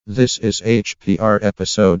This is HPR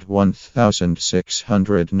episode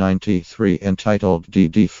 1693 entitled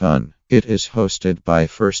DD Fun. It is hosted by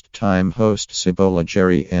first-time host Cibola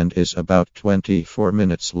Jerry and is about 24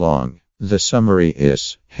 minutes long. The summary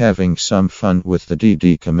is, having some fun with the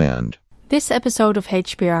DD command. This episode of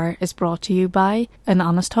HPR is brought to you by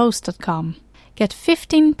anhonesthost.com. Get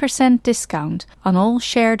 15% discount on all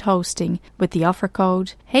shared hosting with the offer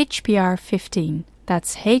code HPR15.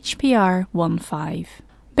 That's HPR15.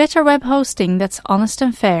 Better web hosting that's honest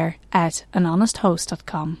and fair at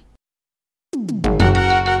anhonesthost.com.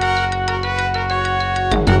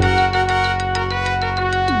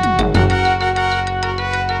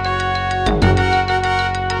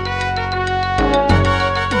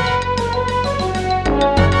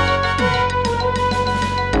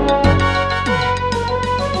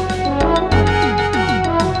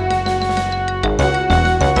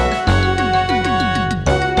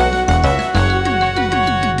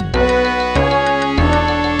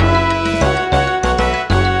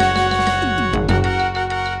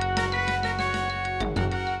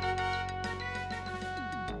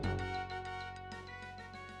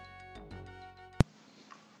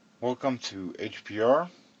 Welcome to HPR.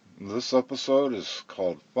 This episode is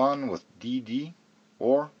called Fun with DD,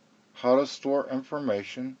 or How to Store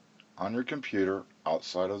Information on Your Computer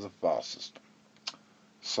Outside of the File System.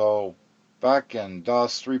 So, back in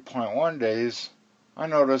DOS 3.1 days, I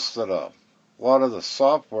noticed that a lot of the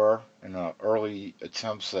software in early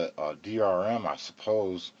attempts at DRM, I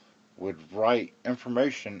suppose, would write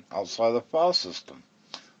information outside the file system.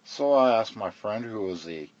 So I asked my friend, who was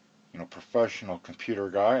a professional computer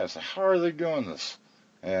guy. I said, how are they doing this?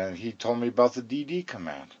 And he told me about the DD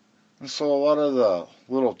command. And so a lot of the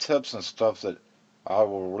little tips and stuff that I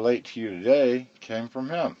will relate to you today came from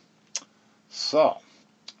him. So,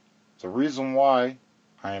 the reason why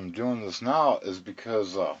I am doing this now is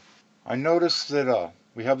because I noticed that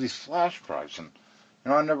we have these flash drives, and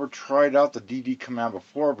I never tried out the DD command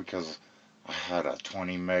before because I had a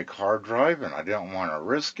 20 meg hard drive and I didn't want to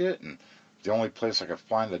risk it, and the only place I could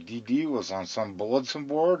find the DD was on some bulletin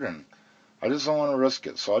board, and I just don't want to risk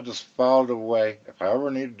it. So I just filed it away. If I ever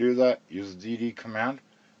need to do that, use the DD command.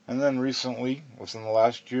 And then recently, within the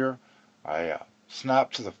last year, I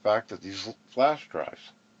snapped to the fact that these flash drives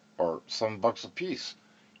are $7 a piece.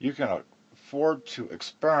 You can afford to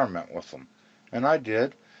experiment with them. And I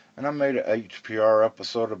did, and I made an HPR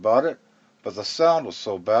episode about it, but the sound was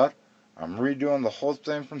so bad, I'm redoing the whole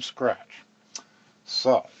thing from scratch.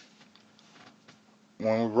 So,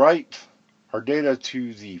 when we write our data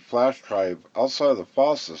to the flash drive outside of the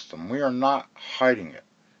file system, we are not hiding it.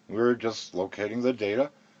 We're just locating the data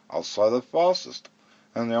outside the file system.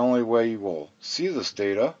 And the only way you will see this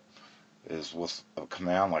data is with a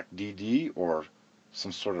command like DD or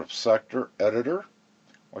some sort of sector editor,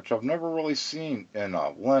 which I've never really seen in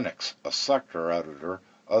Linux, a sector editor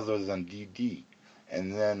other than DD.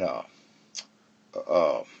 And then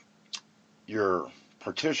your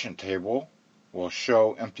partition table will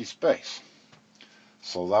show empty space.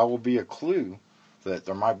 So that will be a clue that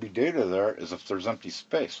there might be data there, is if there's empty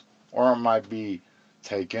space. Or it might be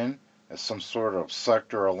taken as some sort of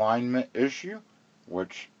sector alignment issue,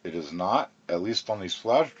 which it is not, at least on these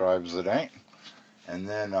flash drives it ain't. And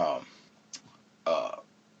then,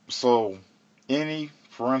 so any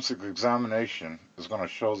forensic examination is going to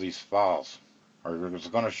show these files, or it's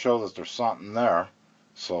going to show that there's something there.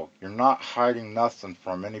 So you're not hiding nothing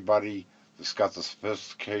from anybody that's got the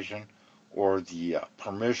sophistication or the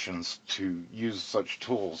permissions to use such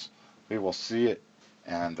tools. They will see it.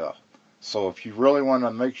 And so if you really want to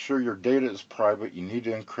make sure your data is private, you need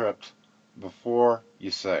to encrypt before you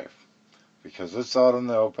save, because it's out in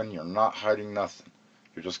the open. You're not hiding nothing.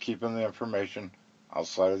 You're just keeping the information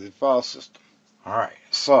outside of the file system. Alright,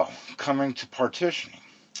 so coming to partitioning.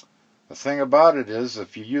 The thing about it is,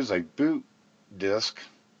 if you use a boot disk,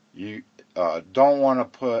 you don't want to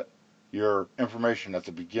put your information at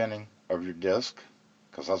the beginning of your disk,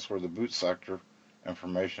 because that's where the boot sector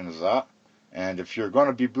information is at. And if you're going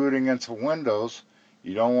to be booting into Windows,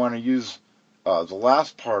 you don't want to use the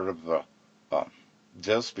last part of the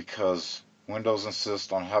disk, because Windows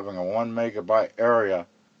insists on having a 1 megabyte area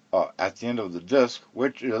at the end of the disk,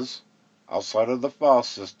 which is outside of the file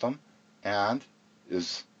system, and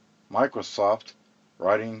is Microsoft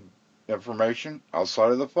writing information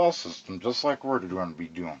outside of the file system, just like we're going to be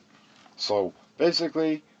doing. So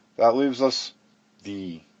basically, that leaves us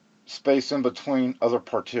the space in between other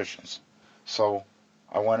partitions. So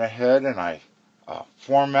I went ahead and I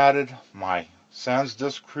formatted my Sans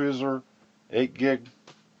Disk Cruiser 8 gig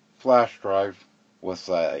flash drive with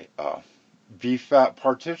a VFAT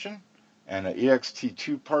partition and an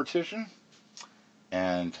ext2 partition,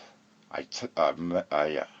 and I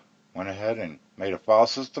went ahead and made a file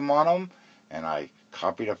system on them, and I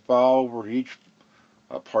copied a file over to each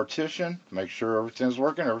partition to make sure everything's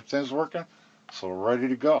working, so we're ready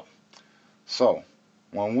to go. So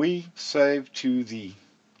when we save to the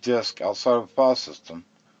disk outside of the file system,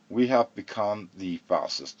 we have become the file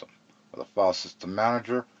system. The file system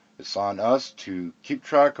manager, it's on us to keep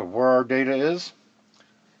track of where our data is,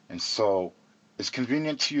 and so it's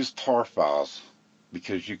convenient to use tar files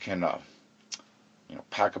because you can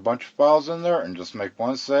pack a bunch of files in there and just make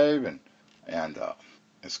one save, and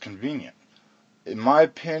it's convenient. In my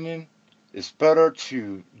opinion, it's better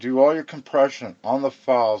to do all your compression on the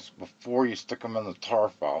files before you stick them in the tar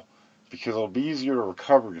file, because it'll be easier to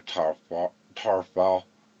recover your tar file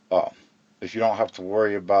if you don't have to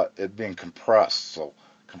worry about it being compressed. So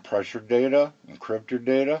compress your data, encrypt your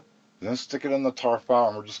data, then stick it in the tar file,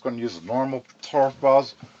 and we're just going to use the normal tar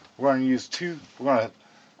files. We're going to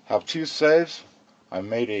have two saves. I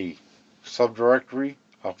made a subdirectory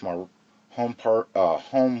of my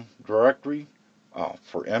home directory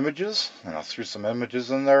for images, and I threw some images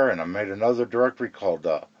in there, and I made another directory called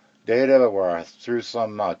data where I threw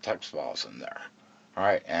some text files in there.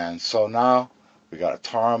 Alright, and so now we got to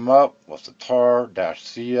tar them up with the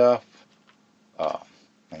tar-cf,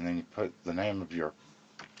 and then you put the name of your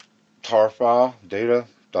tar file,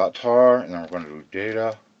 data.tar, and then we're going to do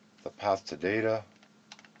data, the path to data.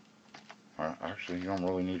 Actually, you don't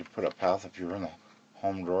really need to put a path if you're in the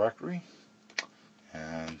home directory.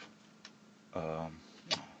 And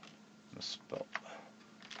misspelled.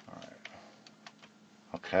 Alright.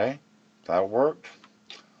 Okay, that worked.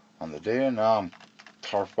 On the data, now I'm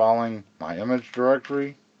tar filing my images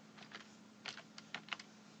directory.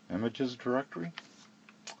 And we gotta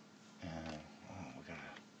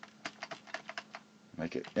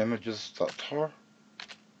make it images.tar.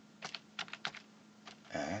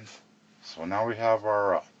 And so now we have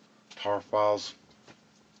our tar files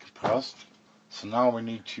compressed. So now we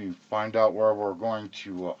need to find out where we're going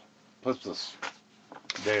to put this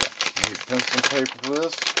data. We need pencil and paper for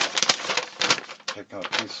this. Taking a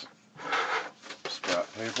piece of scrap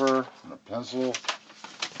paper and a pencil,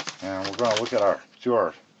 and we're going to look at do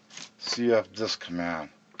our cf disk command.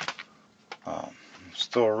 I'm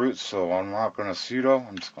still a root, so I'm not going to sudo.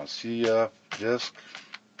 I'm just going to cf disk.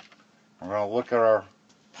 We're going to look at our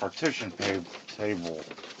partition table.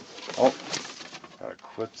 Oh, gotta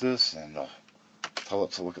quit this and tell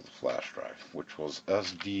it to look at the flash drive, which was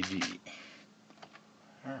SDD.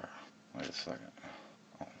 Wait a second.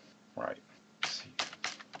 Oh, right. C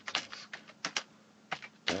disk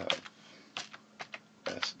dev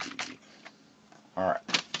SDD. Alright.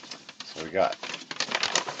 So we got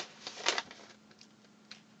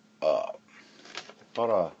about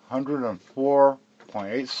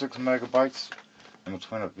 104.86 megabytes in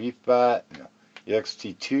between a VFAT and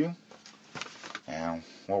ext2. And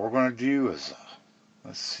what we're going to do is,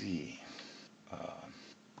 let's see,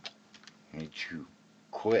 we need to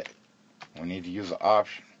quit. We need to use an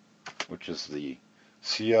option, which is the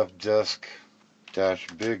cf disk dash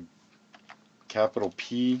big capital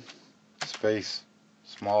P space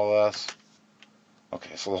small s.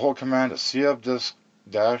 Okay, so the whole command is cf disk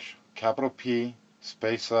dash capital P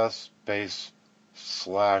space s space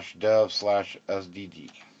slash dev slash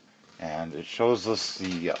sdd. And it shows us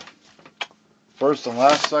the first and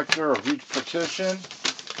last sector of each partition,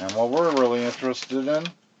 and what we're really interested in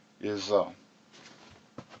is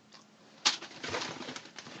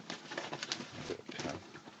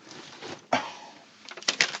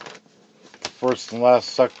first and last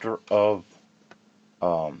sector of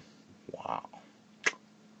wow. Alright.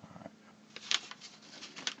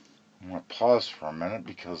 I'm going to pause for a minute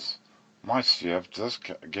because my CF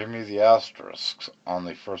disk gave me the asterisks on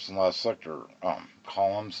the first and last sector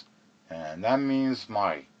columns, and that means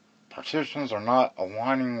my partitions are not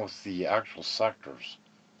aligning with the actual sectors.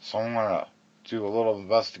 So I'm going to do a little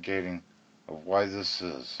investigating of why this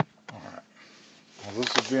is. Alright. Well,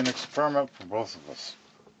 this will be an experiment for both of us.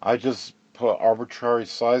 I just put arbitrary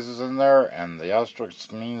sizes in there, and the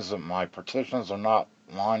asterisk means that my partitions are not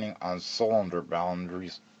lining on cylinder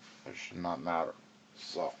boundaries. It should not matter.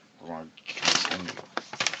 So we're going to continue.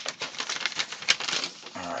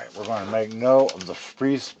 Alright, we're going to make note of the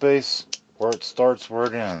free space, where it starts, where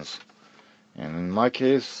it ends. And in my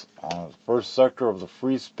case, the first sector of the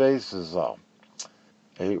free space is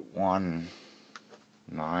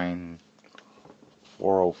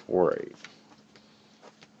 8194048.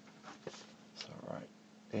 Is that right?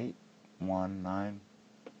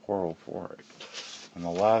 8194048. And the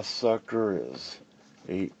last sector is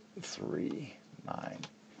 839.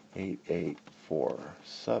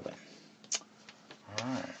 8847.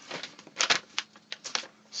 Alright.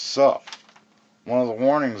 So, one of the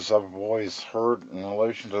warnings I've always heard in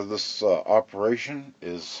relation to this operation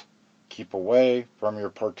is keep away from your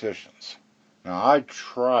partitions. Now, I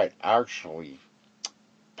tried actually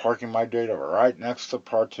parking my data right next to the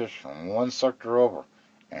partition, one sector over,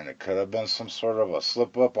 and it could have been some sort of a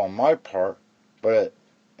slip up on my part, but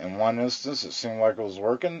in one instance it seemed like it was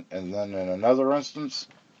working, and then in another instance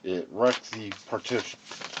it wrecked the partition.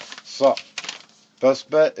 So, best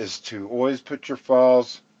bet is to always put your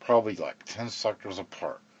files probably like 10 sectors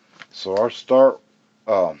apart. So our start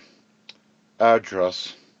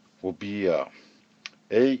address will be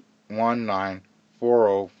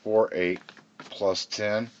 8194048 plus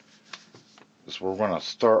 10. This is where we're going to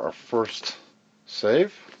start our first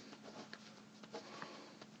save.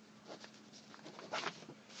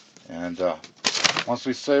 And once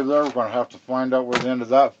we save there, we're going to have to find out where the end of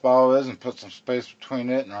that file is and put some space between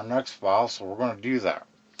it and our next file. So we're going to do that.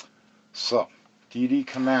 So, dd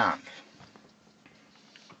command.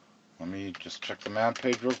 Let me just check the man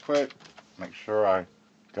page real quick. Make sure I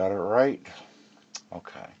got it right.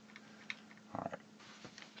 Okay. Alright.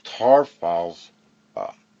 Tar files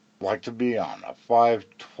like to be on a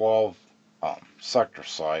 512 sector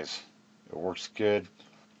size. It works good.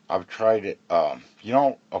 I've tried it.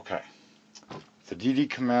 Okay. The dd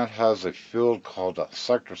command has a field called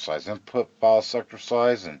sector size, input file sector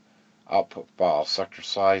size and output file sector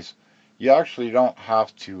size. You actually don't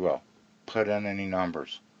have to put in any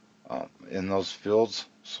numbers in those fields.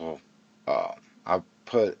 So I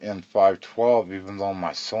put in 512 even though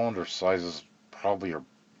my cylinder sizes probably or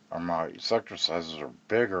my sector sizes are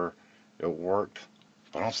bigger. It worked,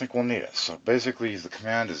 but I don't think we'll need it. So basically the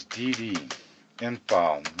command is dd in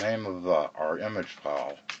file, name of our image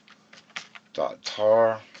file,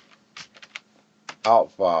 .tar,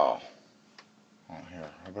 out file. Oh,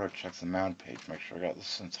 here, I better check the man page, make sure I got the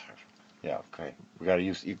syntax. Yeah, okay, we got to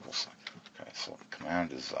use equal sign. Okay, so the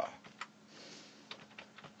command is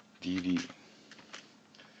dd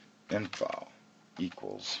in file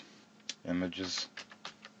equals images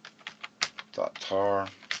 .tar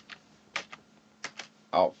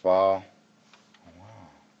out file. Oh, wow.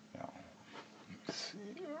 Yeah. Let me see.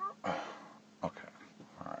 Okay.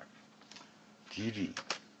 All right. dd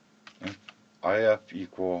if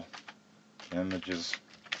equal images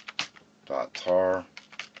 .tar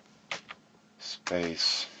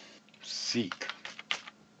space seek.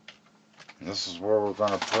 And this is where we're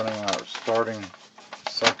going to put in our starting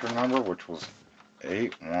sector number, which was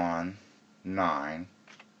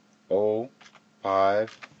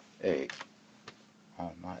 819058.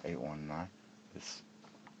 Oh, not 819. It's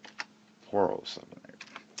 4078.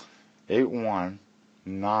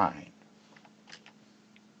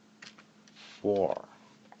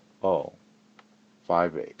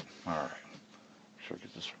 819458. Alright. Should I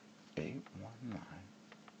get this right? 819.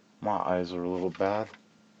 My eyes are a little bad.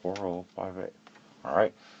 4058.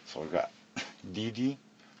 Alright. So we got dd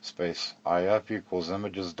space if equals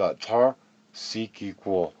images.tar seek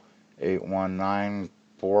equal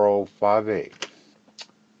 8194058.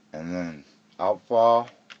 And then out file,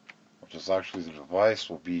 which is actually the device,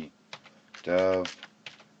 will be dev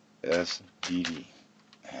sdd.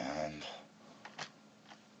 And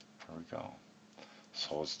there we go.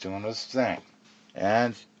 So it's doing this thing.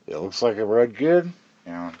 And it looks like it read good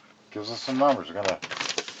and gives us some numbers. We're going to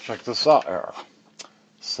check this out here. It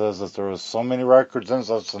says that there was so many records in,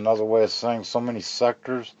 so that's another way of saying so many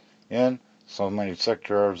sectors in, so many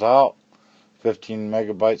sectors out, 15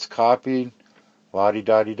 megabytes copied,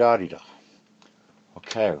 la-di-da-di-da-di-da.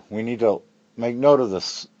 Okay, we need to make note of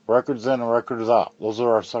this. Records in and records out. Those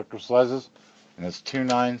are our sector sizes, and it's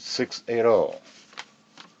 29680.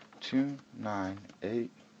 29680.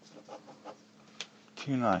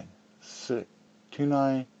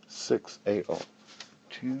 29680.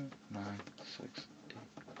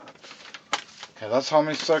 Okay, that's how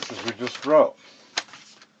many sectors we just wrote.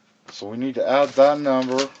 So we need to add that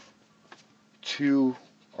number to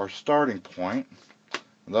our starting point,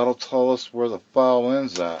 and that'll tell us where the file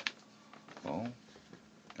ends at. Oh,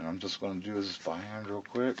 and I'm just going to do this by hand real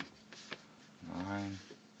quick. 9,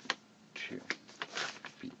 2,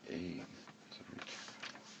 8, 3.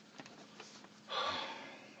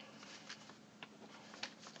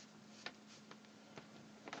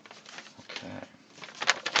 Okay.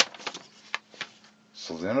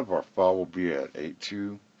 So the end of our file will be at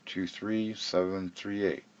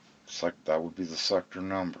 8223738. That would be the sector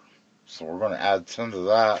number. So we're going to add 10 to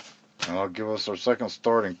that, and that'll give us our second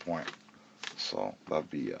starting point. So that'd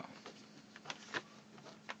be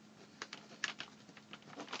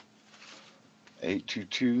 8223738.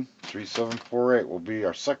 8223748 will be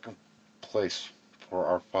our second place for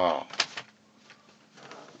our file.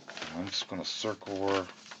 And I'm just going to circle where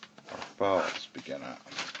our files begin at.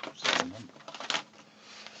 So remember.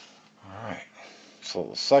 Alright, so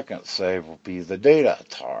the second save will be the data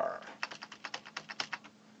tar.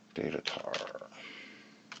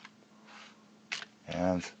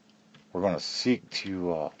 And we're going to seek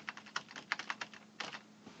to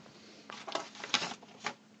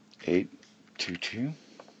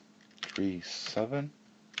 8223748.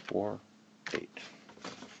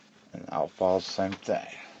 And out files, same thing.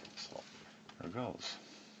 So there it goes.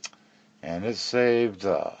 And it saved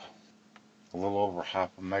a little over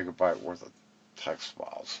half a megabyte worth of text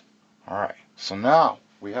files. Alright, so now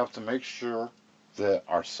we have to make sure that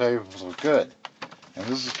our saves are good. And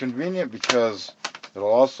this is convenient because it'll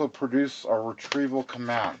also produce our retrieval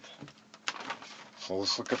command. So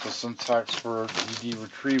let's look at the syntax for DD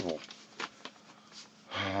retrieval.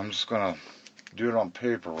 I'm just going to do it on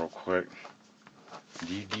paper real quick.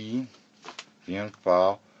 DD, the end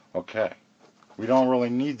file. Okay, we don't really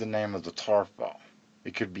need the name of the tar file.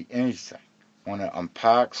 It could be anything. When it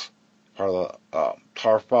unpacks part of the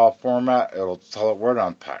tar file format, it'll tell it where to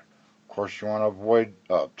unpack. Of course, you want to avoid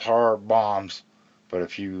tar bombs, but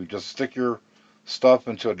if you just stick your stuff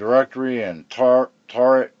into a directory and tar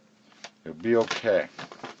it, it'll be okay.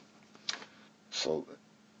 So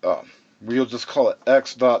we'll just call it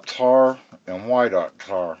x.tar and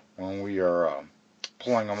y.tar when we are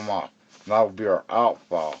pulling them off. And that will be our out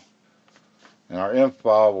file. And our in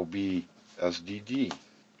file will be SDD,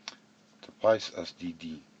 device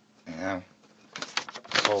SDD. And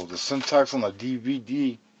so the syntax on the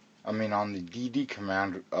on the DD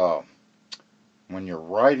command, when you're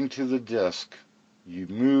writing to the disk, you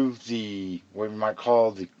move the, what you might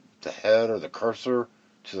call the head or the cursor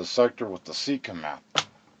to the sector with the C command.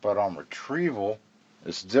 But on retrieval,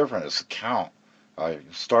 it's different. It's a count,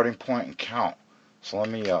 starting point and count. So let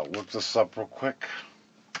me look this up real quick.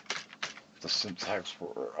 The syntax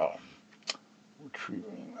for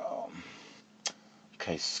retrieving.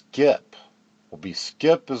 Okay, skip will be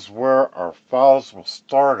skip is where our files will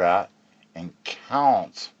start at, and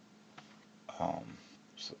count. So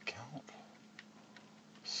count,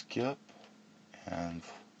 skip, and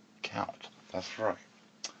count. That's right.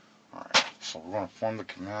 All right. So we're going to form the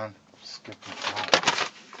command skip and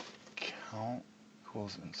count. Count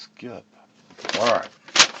equals and skip. All right.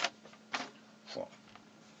 So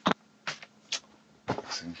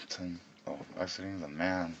exiting the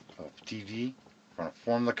man of DD. We're going to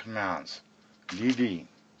form the commands. DD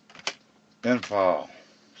infile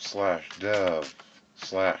 /dev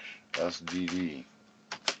 /sdd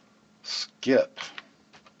skip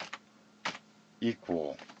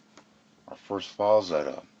equal our first file is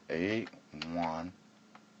at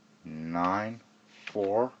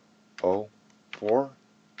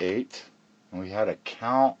 8194048, and we had a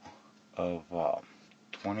count of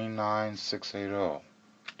 29680.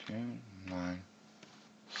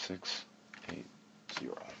 29680.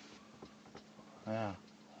 Yeah,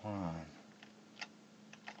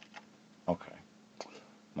 okay.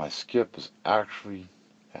 My skip is actually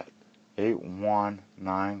at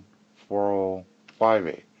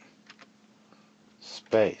 8194058.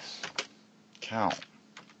 Space count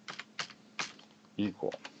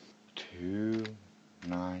equal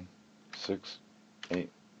 29680.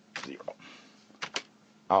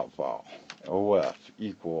 Out file OF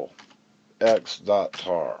equal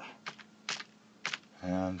x.tar,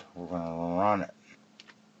 and we're going to run it.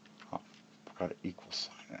 Oh, got an equal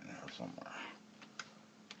sign in there somewhere.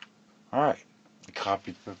 Alright, we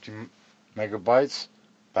copied 50 megabytes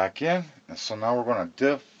back in, and so now we're going to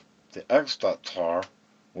diff the x.tar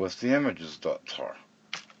with the images.tar.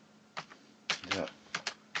 Diff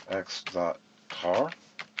x.tar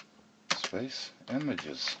space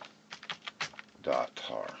images.tar,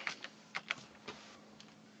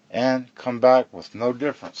 and come back with no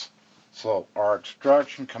difference. So our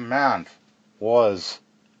extraction command was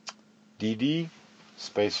dd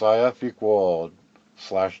space if equal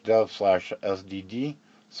 /dev /sdd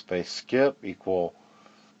space skip equal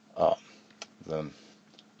the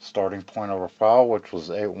starting point of our file, which was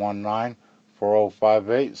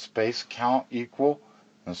 8194058 space count equal,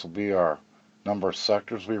 this will be our number of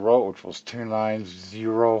sectors we wrote, which was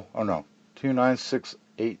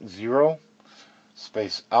 29680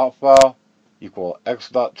 space out file equal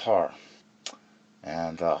x.tar.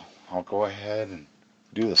 And I'll go ahead and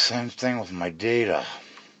do the same thing with my data.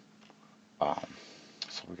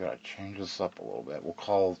 So we got to change this up a little bit. We'll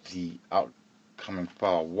call the outcoming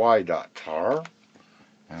file y.tar,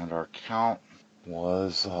 and our count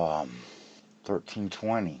was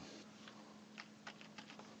 1320.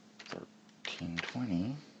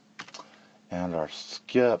 1920. And our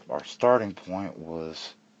starting point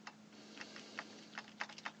was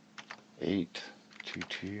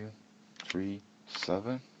 8223748.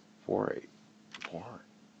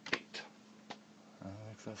 I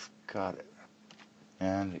think that's got it.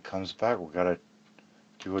 And it comes back. We got to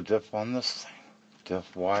do a diff on this thing.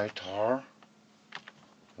 Diff Y tar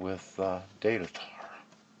with data tar.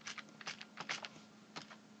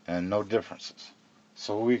 And no differences.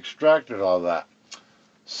 So we extracted all that.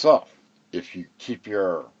 So if you keep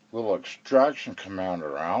your little extraction command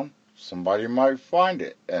around, somebody might find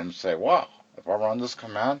it and say, wow, if I run this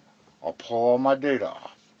command, I'll pull all my data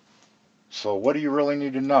off. So what do you really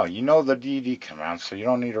need to know? You know the DD command, so you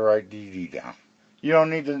don't need to write DD down. You don't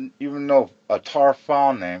need to even know a tar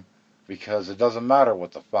file name, because it doesn't matter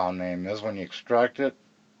what the file name is. When you extract it,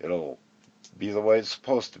 it'll be the way it's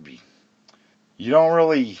supposed to be. You don't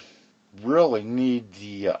really need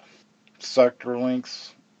the sector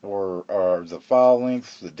links or the file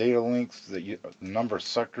links, the data links, the number of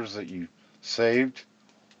sectors that you saved,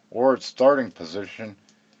 or its starting position.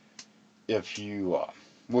 If you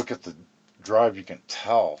look at the drive, you can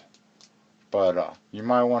tell, but you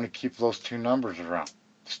might want to keep those two numbers around,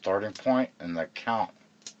 the starting point and the count.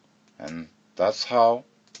 And that's how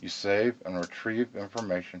you save and retrieve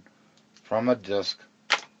information from a disk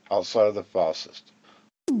outside of the file system.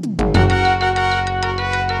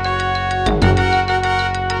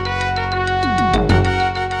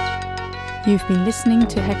 You've been listening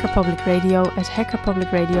to Hacker Public Radio at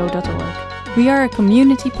hackerpublicradio.org. We are a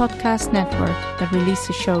community podcast network that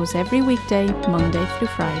releases shows every weekday, Monday through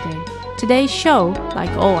Friday. Today's show, like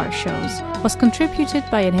all our shows, was contributed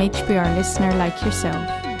by an HPR listener like yourself.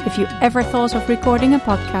 If you ever thought of recording a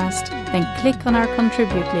podcast, then click on our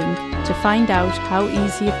contribute link to find out how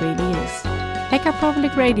easy it really is. Hacker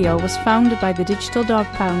Public Radio was founded by the Digital Dog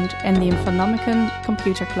Pound and the Infonomicon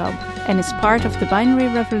Computer Club and is part of the binary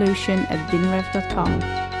revolution at binrev.com.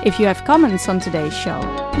 If you have comments on today's show,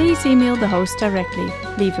 please email the host directly,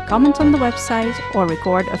 leave a comment on the website, or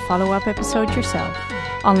record a follow-up episode yourself.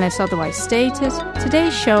 Unless otherwise stated,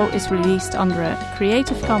 today's show is released under a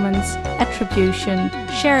Creative Commons Attribution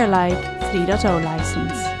Share Alike 3.0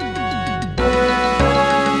 license.